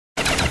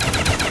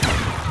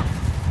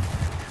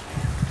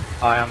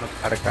Oh, I almost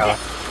got a crawler.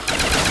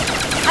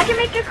 I can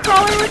make a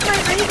crawler with my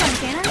ray gun,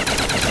 can I?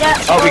 Yeah.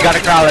 Oh, we got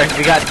a crawler.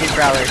 We got 2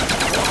 crawlers.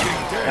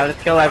 Now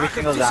let's kill every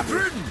single zombie.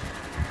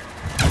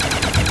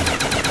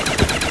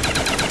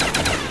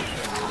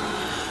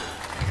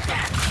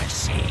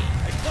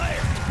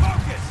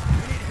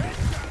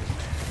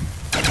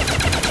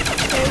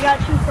 Okay, we got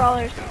 2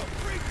 crawlers.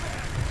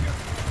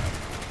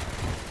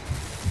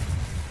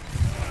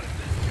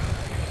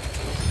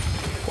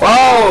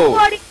 Whoa!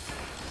 Buddy.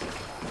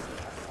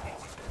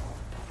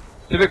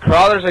 Stupid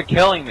crawlers are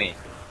killing me.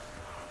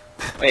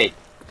 Wait,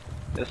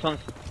 they're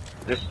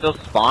still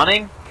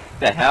spawning?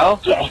 The hell?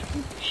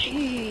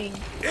 Gee.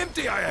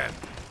 Empty I am.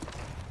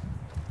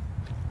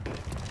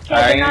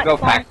 Alright, I'm gonna go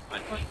pack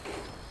one.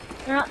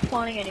 They're not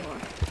spawning anymore.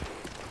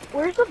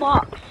 Where's the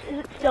box? Is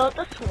it still at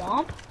the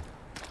swamp?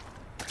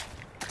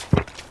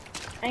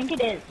 I think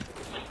it is.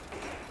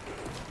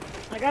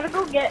 I gotta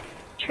go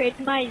trade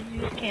my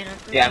Zeus cannon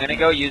for Yeah, I'm gonna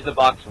go use the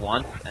box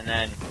once, and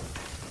then...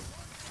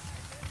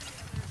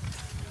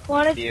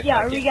 Are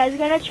we guys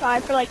gonna try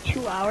for like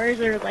 2 hours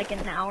or like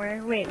an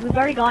hour? Wait, we've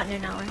already gotten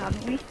an hour,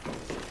 haven't we?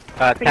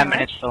 10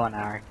 minutes till an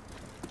hour.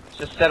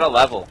 Just set a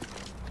level.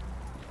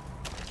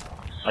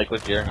 Like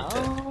what Jeremy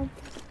said.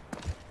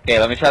 Okay,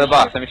 let me try the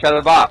box,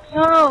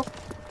 No!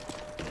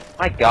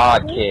 My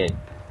god, kid.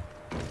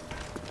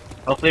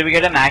 Hopefully we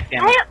get a max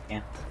ammo.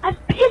 I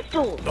have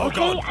pistols,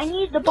 okay? I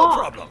need the box.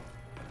 No problem.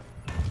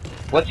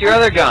 What's your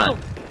other gun?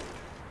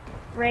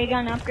 Ray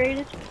gun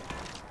upgraded?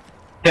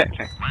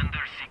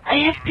 I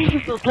have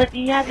pistols, let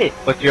me have it.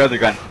 What's your other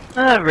gun?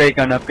 Ray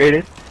gun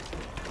upgraded.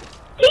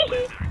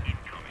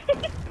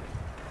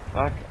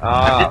 Fuck off.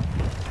 I'm just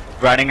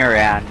running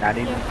around, not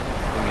even doing it.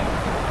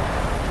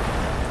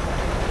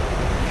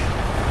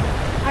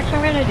 Actually,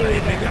 I'm gonna do it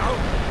again.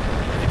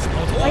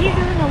 Why are you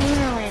doing a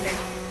lunar lander?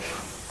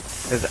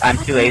 Because I'm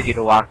too lazy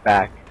to walk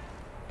back.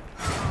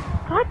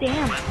 God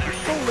damn, you're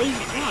so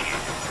lazy.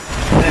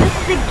 This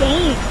is a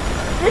game.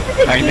 This is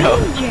a game,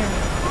 Jim.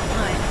 Oh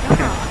my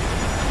god.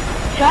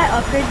 Should I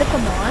upgrade the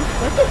command?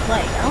 What's it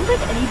like? I don't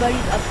think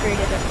anybody's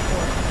upgraded it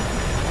before.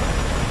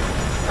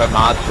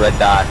 Vermont's red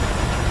dot.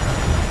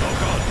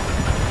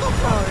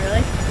 Oh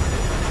really?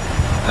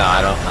 No,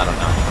 I don't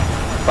know.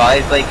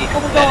 Probably like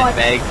extended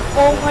mag.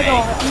 Oh my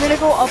god, I'm gonna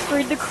go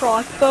upgrade the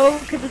crossbow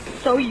because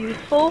it's so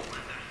useful.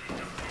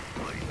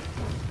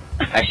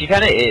 Actually,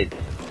 kinda is.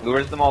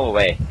 Lures them all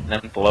away, and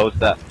then blows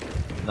them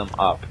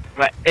up.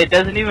 But it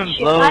doesn't even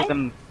blow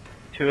them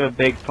to a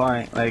big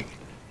point, like...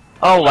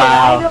 Oh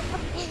wow!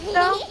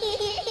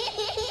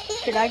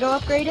 Should I go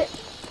upgrade it?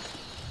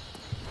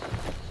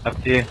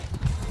 Up to you.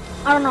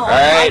 I don't know.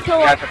 Alright, you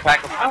got to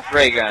pack up the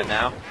ray gun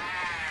now.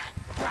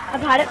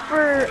 I've had it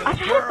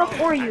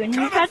before you, and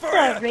you've had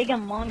the ray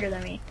gun longer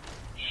than me.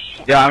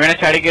 Yeah, I'm gonna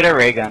try to get a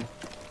ray gun.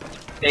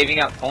 Saving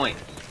up points.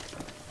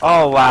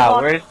 Oh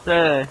wow, where's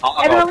the...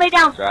 Everyone lay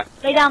down!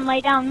 Lay down,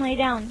 lay down, lay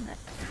down.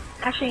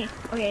 Actually,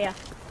 okay, yeah.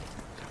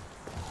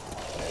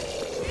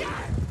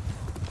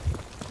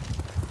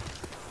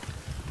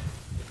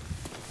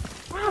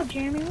 Wow,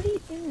 Jeremy, what are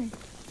you doing?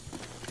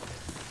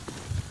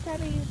 What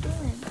are you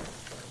doing?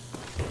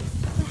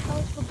 What the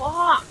hell's the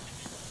box?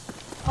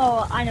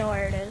 Oh, I know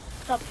where it is.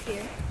 It's up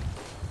here.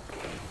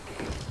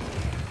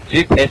 Should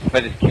you be pissed if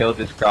I just killed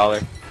this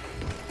crawler?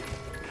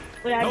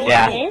 Would I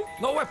Yeah. be pissed?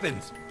 No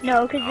weapons.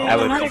 No, because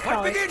there's another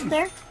crawler. Is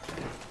there?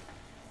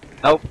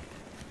 Nope.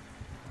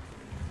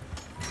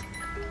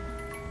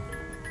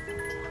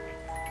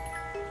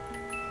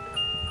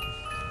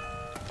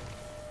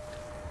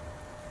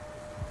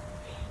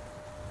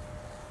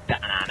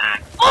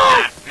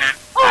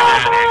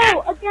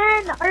 Oh!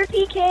 Again!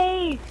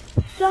 RPK!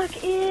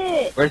 Suck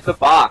it! Where's the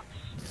box?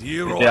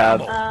 Zero Good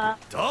job. ammo.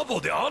 Double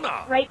the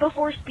honor. Right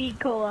before Speed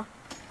Cola.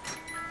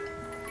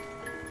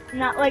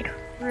 Not like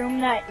room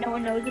that no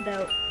one knows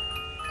about.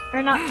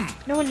 Or not,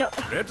 no one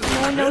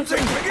knows what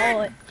to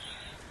call it.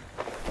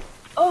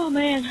 Oh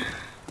man.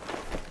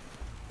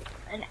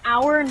 An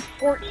hour and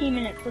 14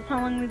 minutes, that's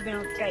how long we've been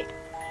on Skype.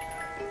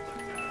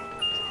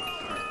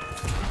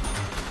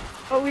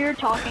 But we were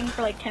talking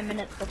for like 10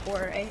 minutes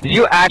before, right? Did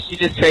you actually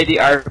just trade the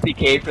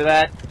RPK for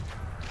that?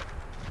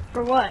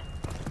 For what?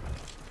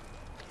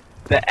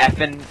 The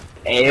effing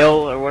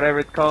ale, or whatever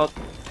it's called?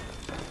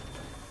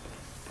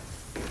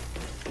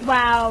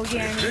 Wow,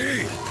 Jeremy.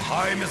 Hey,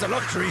 time is a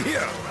luxury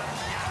here.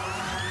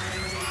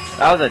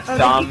 That was a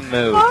dumb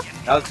move.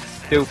 That was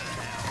stupid.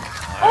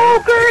 Oh,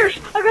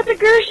 Gersh! I got the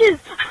Gershes!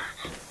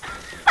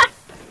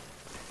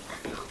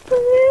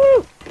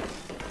 Woo!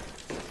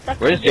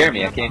 Where's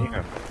Jeremy? I can't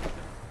hear him.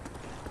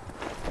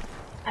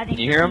 Can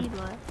you hear him?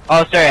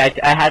 Oh, sorry,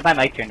 I had my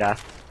mic turned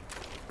off.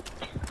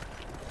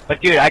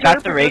 But dude, I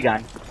got the ray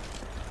gun.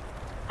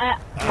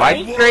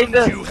 Why'd you trade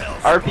the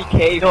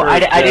RPK? No, I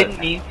didn't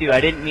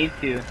mean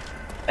to.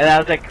 And I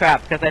was like,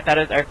 crap, because I thought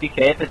it was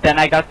RPK, but then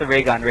I got the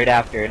ray gun right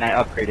after, and I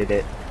upgraded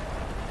it.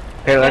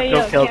 Okay, let's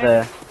go kill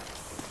the...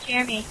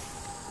 Jeremy,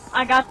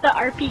 I got the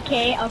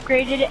RPK,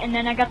 upgraded it, and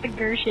then I got the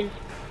Gershes.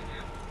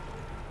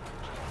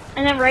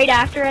 And then right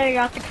after I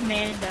got the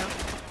Commando.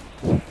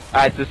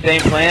 Alright, so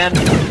same plan?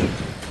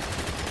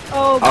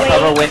 Oh, I'll wait.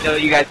 cover window,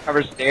 you guys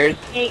cover stairs.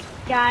 Hey,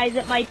 guys,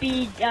 it might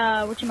be,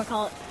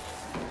 whatchamacallit.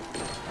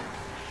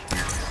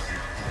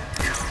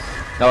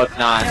 No, it's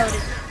not. No, it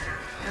isn't.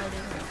 No, it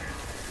isn't.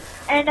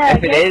 And,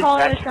 If it get is, caller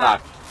that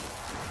shot. sucks.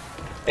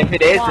 If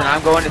it is, Why? then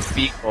I'm going to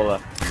speed cola.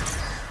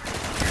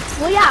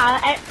 Well,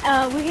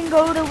 yeah, we can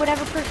go to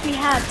whatever perks we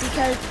have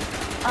because,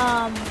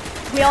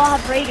 we all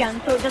have ray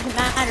guns, so it doesn't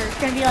matter. It's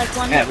gonna be like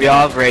one. Yeah, we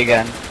all have ray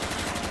guns.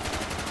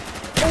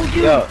 Oh,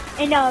 dude. Yo.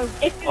 And,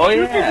 if you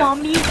shoot the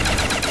zombies,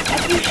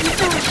 if you shoot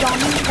the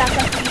zombies at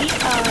the feet,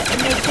 it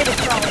makes it a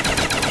crawl.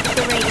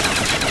 The ray gun.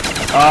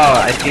 Oh,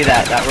 I see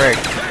that. That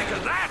works.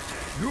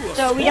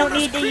 So we don't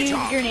need to use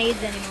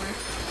grenades anymore.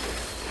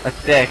 That's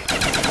sick.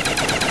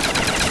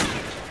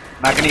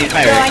 I'm not gonna use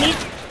my So ray.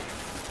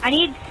 I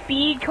need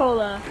speed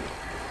cola.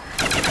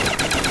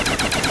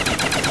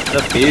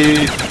 The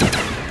beast.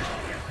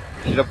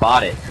 Should have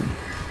bought it.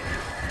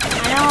 I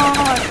know,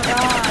 I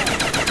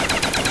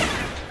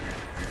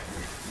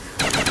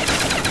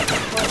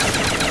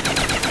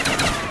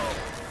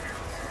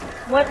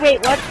forgot. Wait,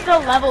 what's the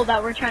level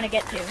that we're trying to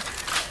get to?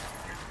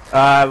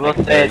 We'll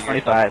stay at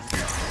 25.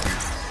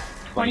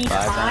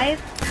 25?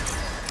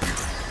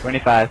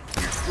 25.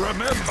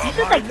 Remember This is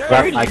like my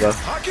 30. I go.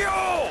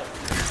 Hakio!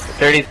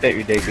 30 is a bit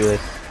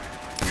ridiculous.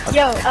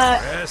 Yo,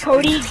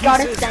 Cody got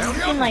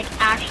Ascension, like,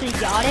 actually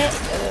got it,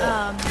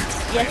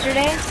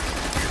 yesterday,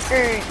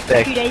 or a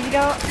Sick. few days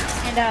ago,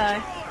 and,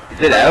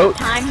 Is it out? the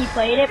time he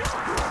played it,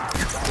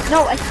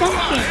 no,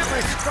 Ascension,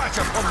 Every scratch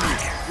upon me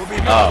will be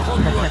Oh. to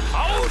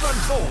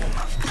 1,000-fold.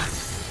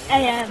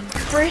 and,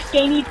 first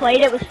game he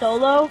played it was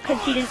solo,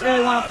 because he didn't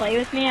really want to play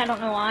with me, I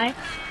don't know why,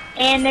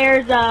 and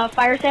there's,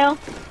 fire sale.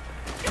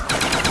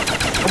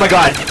 Oh my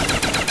god.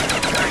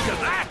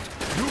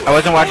 I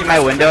wasn't watching my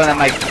window and then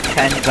like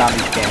 10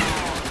 zombies came.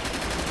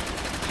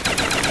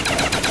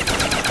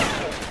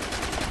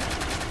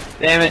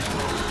 Damn it. I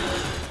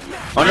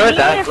wonder what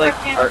that's like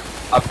are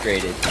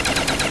upgraded.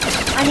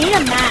 I need a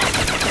map.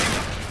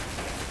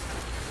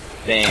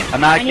 Same.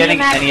 I'm not I need getting a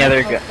map any to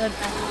other build the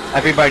map.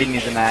 Everybody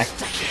needs a max.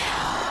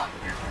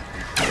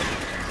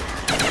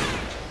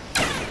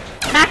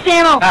 Max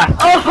ammo! Ah.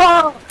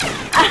 Oh!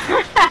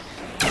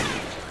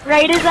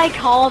 Right as I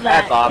call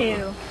that, That's awesome.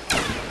 too.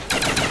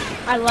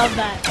 I love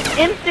that.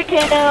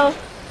 Insta-kill!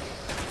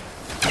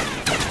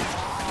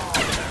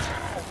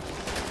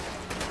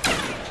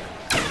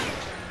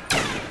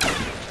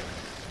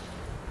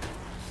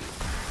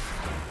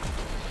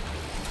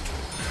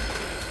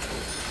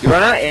 You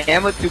run out of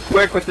ammo too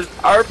quick with this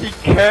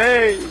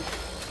RPK!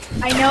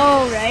 I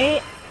know,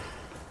 right?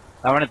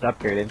 That one is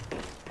upgraded.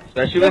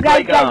 Especially Yo, with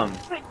guys,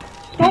 like,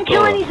 don't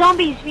kill any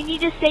zombies. We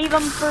need to save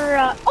them for,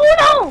 oh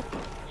no!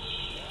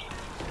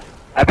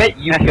 I bet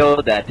you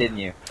killed that, didn't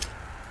you?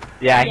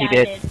 Yeah, he I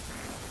did.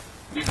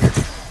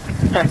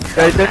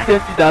 Guys, let's kill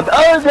the zombies.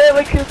 Oh, damn,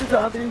 I killed the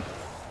zombies!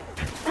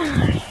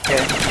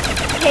 Okay.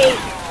 Okay,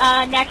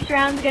 next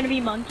round's gonna be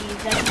monkeys.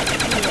 I can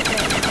see it right now.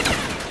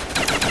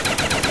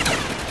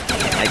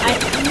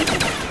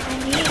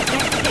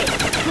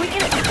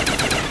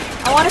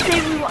 I want to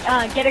say we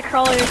get a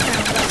crawler this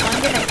round, but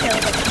I'm gonna kill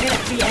them. I'm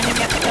gonna be ending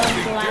up killing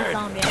the last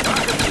zombie.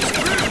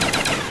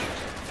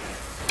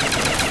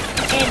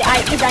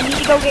 Because I need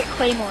to go get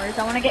claymores.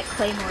 I want to get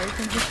claymores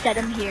and just set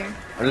them here.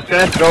 I'm just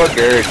gonna throw a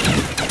Gurge.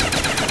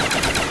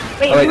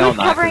 Wait, Oh, wait, no, who's I'm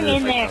not, covering 'cause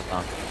in there's, there?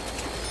 like,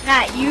 no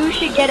Matt, you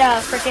should get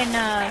a frickin'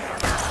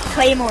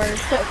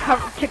 claymores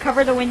to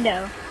cover the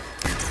window.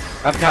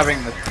 I'm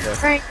covering this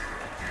stuff. Right.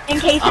 In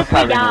case I'm if we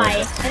covering the die,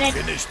 window. and then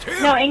Finished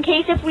him. no, in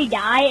case if we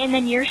die and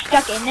then you're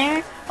stuck in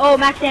there. Oh,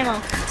 max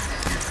ammo.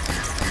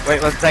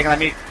 Wait 1 second, let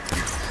me...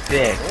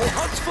 Sick. All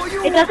hearts for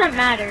you. It doesn't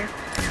matter.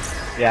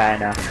 Yeah, I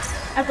know.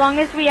 As long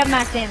as we have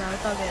max ammo,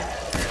 it's all good.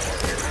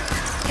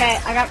 Okay,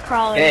 I got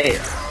crawlers. Hey,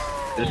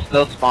 they're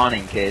still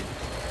spawning, kid.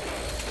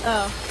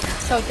 Oh,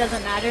 so it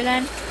doesn't matter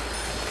then?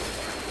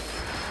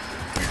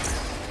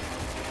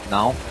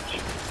 No?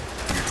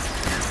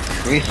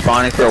 We're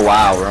spawning for a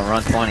while, we're on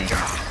run 20. I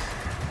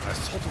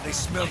thought they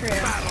smelled True.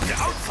 bad on the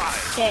outside.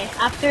 Okay,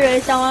 after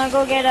this, I want to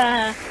go get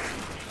a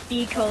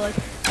speed cola.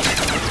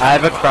 I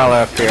have a crawler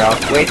up here, I'll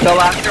wait till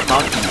after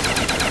monkey.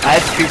 I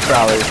have 2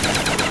 crawlers.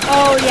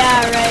 Oh,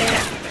 yeah, right.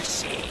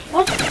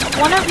 Well,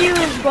 one of you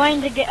is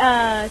going to get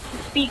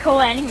speed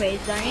cola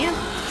anyways, aren't you?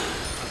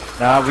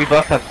 No, we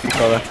both have speed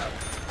cola.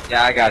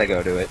 Yeah, I gotta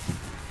go do it.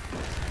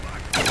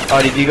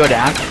 Oh, did you go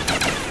down?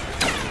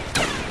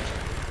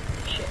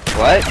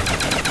 What?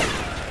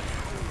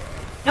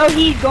 No,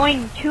 he's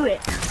going to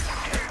it.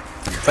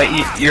 But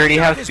you already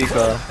have speed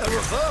cola. A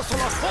reversal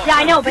of fortune. Yeah,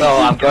 I know, but So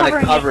he's I'm gonna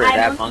covering cover it. it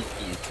at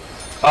monkeys.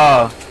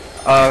 Oh.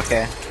 Oh,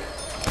 okay.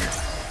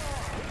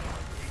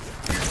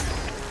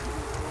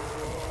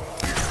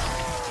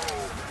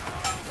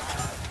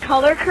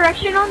 Color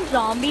correction on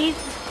zombies.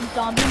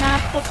 Zombie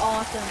maps look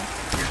awesome.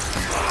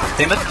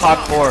 Same as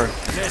COD 4.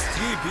 Yes,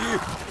 TB.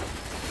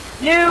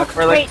 Noob! Look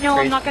for, like, Wait, no,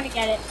 crazy- I'm not gonna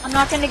get it. I'm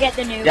not gonna get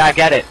the noob. Yeah, I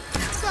get it.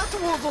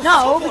 That was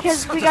No, somewhat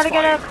because we gotta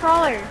get a satisfying.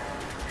 crawler.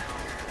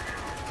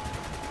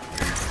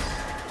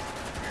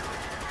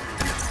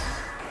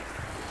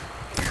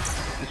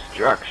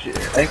 destruction. I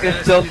think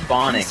they're still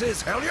spawning.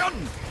 Pieces,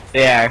 Hellion.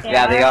 They are.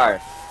 Yeah, they are.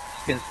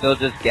 You can still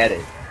just get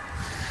it.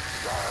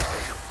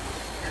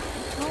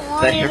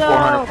 That's your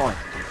 400 points.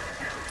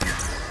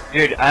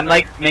 Dude, I'm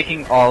like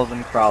making all of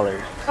them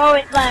crawlers. Oh,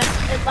 it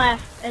left. It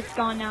left. It's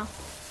gone now.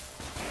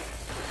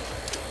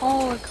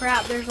 Holy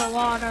crap, there's a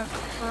lot of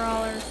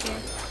crawlers here.